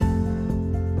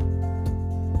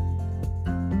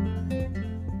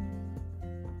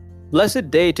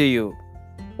Blessed day to you.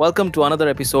 Welcome to another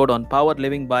episode on Powered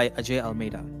Living by Ajay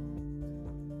Almeida.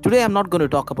 Today I'm not going to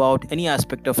talk about any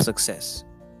aspect of success.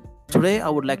 Today I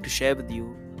would like to share with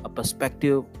you a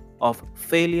perspective of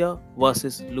failure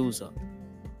versus loser.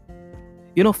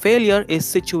 Failure is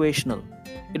situational.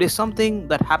 It is something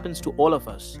that happens to all of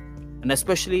us, and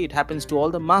especially it happens to all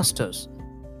the masters.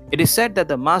 It is said that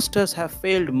the masters have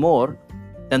failed more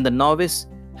than the novice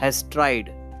has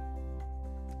tried.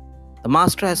 The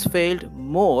master has failed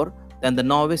more than the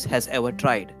novice has ever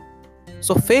tried.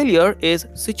 So, failure is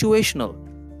situational.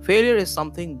 Failure is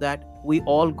something that we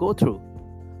all go through.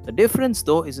 The difference,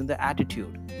 though, is in the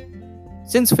attitude.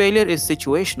 Since failure is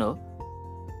situational,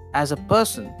 as a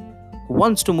person who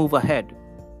wants to move ahead,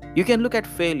 you can look at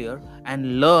failure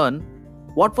and learn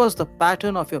what was the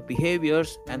pattern of your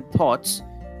behaviors and thoughts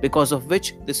because of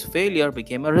which this failure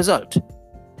became a result.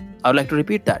 I would like to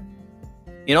repeat that.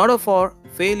 In order for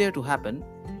failure to happen,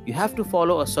 you have to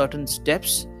follow a certain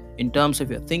steps in terms of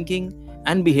your thinking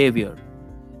and behavior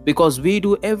because we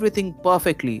do everything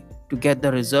perfectly to get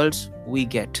the results we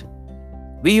get.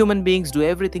 We human beings do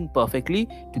everything perfectly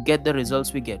to get the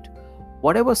results we get.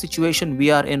 Whatever situation we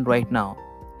are in right now,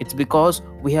 it's because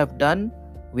we have done,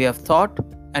 we have thought,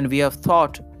 and we have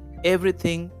thought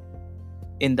everything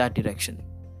in that direction.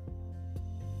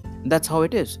 That's how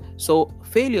it is. So,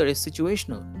 failure is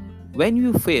situational. When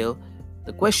you fail,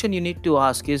 the question you need to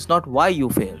ask is not why you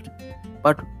failed,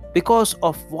 but because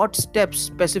of what steps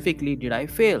specifically did I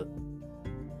fail?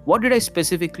 What did I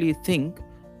specifically think?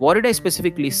 What did I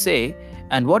specifically say?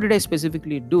 And what did I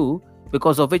specifically do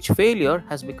because of which failure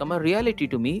has become a reality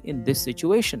to me in this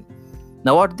situation?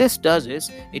 Now, what this does is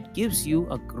it gives you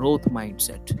a growth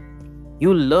mindset.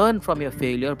 You learn from your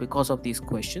failure because of these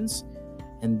questions,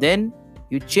 and then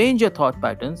you change your thought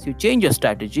patterns, you change your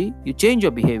strategy, you change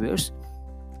your behaviors,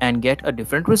 and get a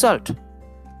different result.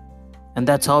 And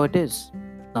that's how it is.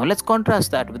 Now let's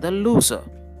contrast that with a loser.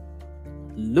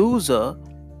 Loser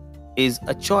is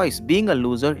a choice. Being a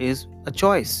loser is a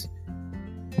choice.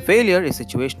 Failure is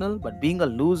situational, but being a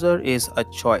loser is a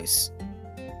choice.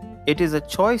 It is a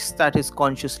choice that is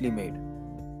consciously made.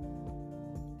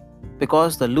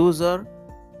 Because the loser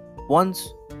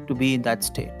wants to be in that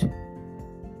state.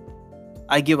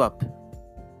 I give up.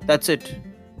 That's it.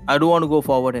 I don't want to go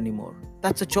forward anymore.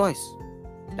 That's a choice.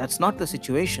 That's not the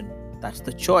situation. That's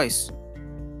the choice.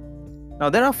 Now,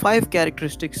 there are 5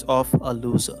 characteristics of a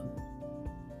loser.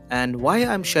 And why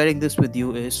I'm sharing this with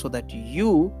you is so that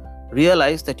you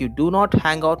realize that you do not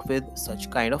hang out with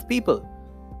such kind of people.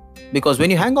 Because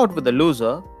when you hang out with a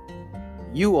loser,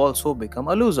 you also become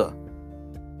a loser.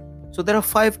 So there are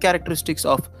 5 characteristics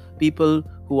of people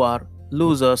who are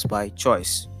losers by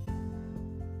choice.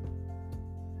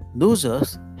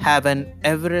 Losers have an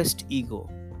Everest ego.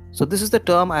 So this is the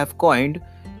term I have coined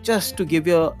just to give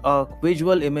you a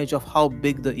visual image of how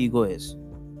big the ego is.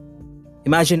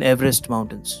 Imagine Everest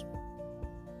mountains.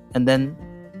 And then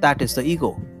that is the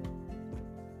ego.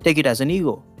 Take it as an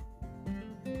ego.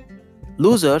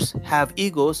 Losers have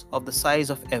egos of the size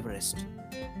of Everest.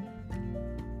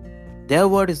 Their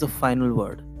word is the final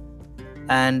word.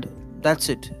 And that's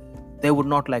it. They would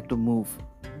not like to move.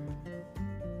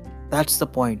 That's the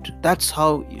point. That's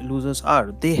how losers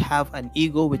are. They have an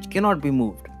ego which cannot be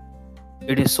moved.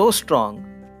 It is so strong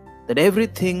that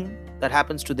everything that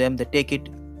happens to them, they take it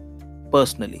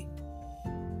personally.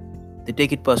 They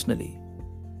take it personally.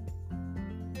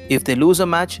 If they lose a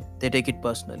match, they take it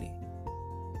personally.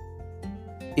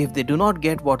 If they do not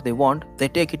get what they want, they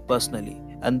take it personally.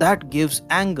 And that gives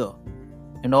anger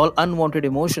and all unwanted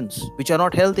emotions which are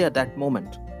not healthy at that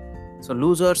moment. So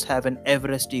losers have an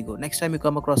Everest ego. Next time you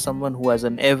come across someone who has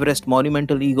an Everest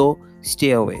monumental ego, stay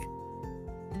away.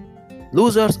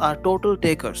 Losers are total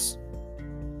takers.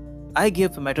 I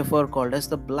give a metaphor called as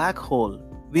the black hole.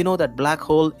 We know that black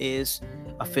hole is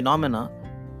a phenomena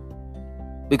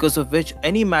because of which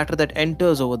any matter that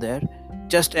enters over there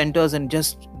just enters and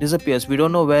just disappears. We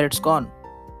don't know where it's gone.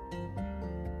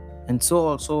 And so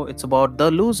also it's about the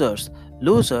losers.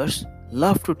 Losers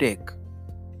love to take,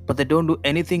 but they don't do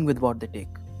anything with what they take.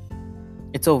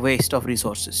 It's a waste of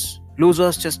resources.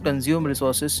 Losers just consume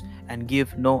resources and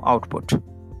give no output.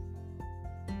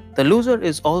 The loser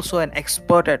is also an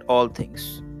expert at all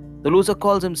things. The loser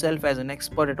calls himself as an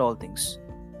expert at all things.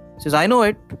 Says, I know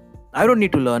it. I don't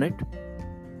need to learn it.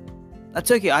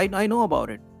 That's okay. I know about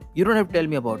it. You don't have to tell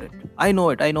me about it. I know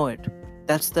it. I know it.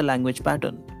 That's the language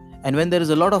pattern. And when there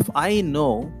is a lot of I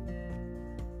know,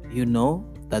 you know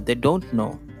that they don't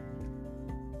know.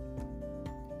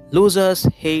 Losers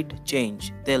hate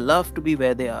change. They love to be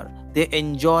where they are. They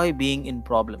enjoy being in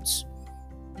problems.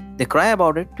 They cry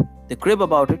about it, they crib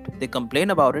about it, they complain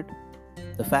about it,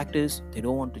 The fact is, they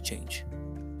don't want to change.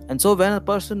 And so, when a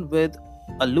person with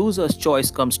a loser's choice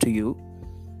comes to you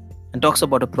and talks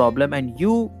about a problem and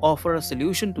you offer a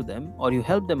solution to them or you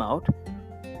help them out,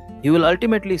 you will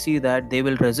ultimately see that they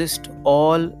will resist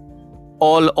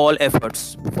all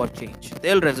efforts for change.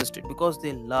 They'll resist it because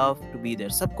they love to be there.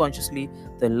 Subconsciously,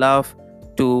 they love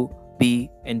to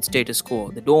be in status quo.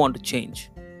 They don't want to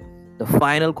change. The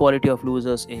final quality of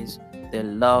losers is they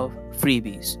love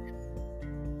freebies.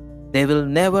 They will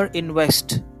never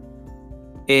invest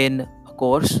in a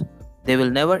course. They will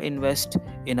never invest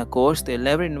in a course. They'll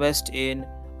never invest in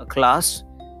a class.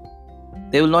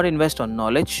 They will not invest on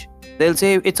knowledge. They'll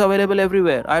say it's available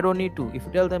everywhere. I don't need to. If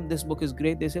you tell them this book is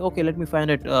great, they say, okay, let me find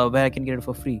it where I can get it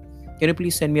for free. Can you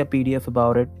please send me a PDF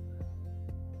about it?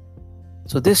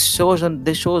 So this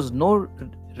shows no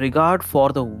regard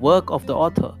for the work of the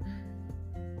author,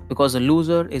 because a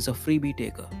loser is a freebie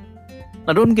taker.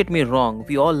 Now, don't get me wrong.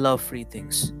 We all love free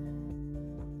things,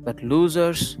 but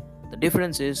losers, the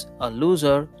difference is a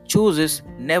loser chooses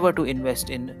never to invest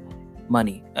in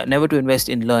money, never to invest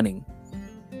in learning.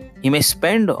 He may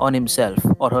spend on himself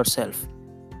or herself,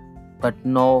 but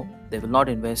no, they will not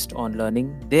invest on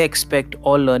learning. They expect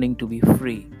all learning to be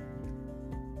free.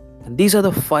 And these are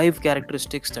the 5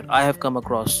 characteristics that I have come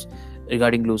across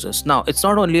regarding losers. Now, it's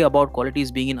not only about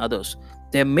qualities being in others.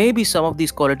 There may be some of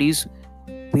these qualities,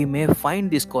 we may find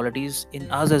these qualities in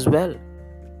us as well.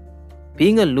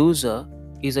 Being a loser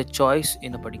is a choice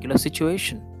in a particular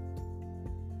situation.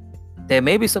 There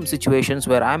may be some situations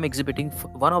where I'm exhibiting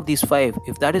one of these 5.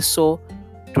 If that is so,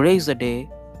 today is the day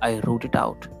I root it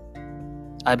out.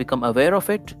 I become aware of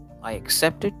it, I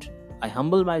accept it, I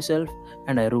humble myself,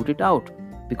 and I root it out.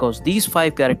 Because these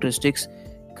 5 characteristics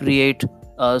create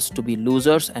us to be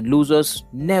losers, and losers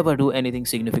never do anything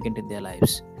significant in their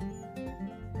lives.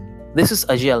 This is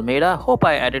Ajay Almeida. Hope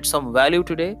I added some value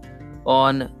today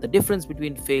on the difference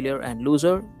between failure and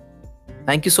loser.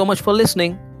 Thank you so much for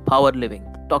listening. Powered Living.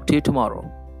 Talk to you tomorrow.